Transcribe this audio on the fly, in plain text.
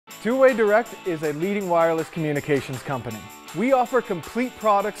Two-Way Direct is a leading wireless communications company. We offer complete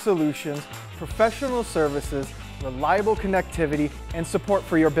product solutions, professional services, reliable connectivity, and support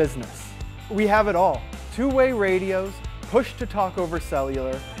for your business. We have it all: two-way radios, push-to-talk over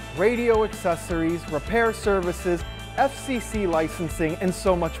cellular, radio accessories, repair services, FCC licensing, and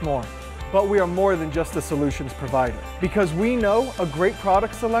so much more. But we are more than just a solutions provider, because we know a great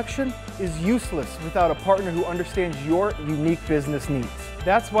product selection is useless without a partner who understands your unique business needs.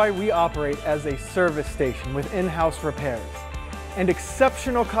 That's why we operate as a service station with in-house repairs and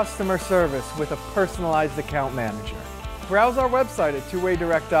exceptional customer service with a personalized account manager. Browse our website at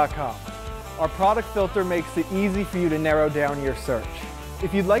twowaydirect.com. Our product filter makes it easy for you to narrow down your search.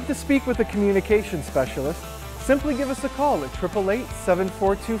 If you'd like to speak with a communications specialist, simply give us a call at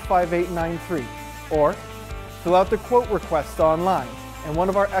 888-742-5893 or fill out the quote request online and one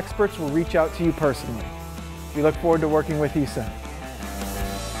of our experts will reach out to you personally. We look forward to working with you soon.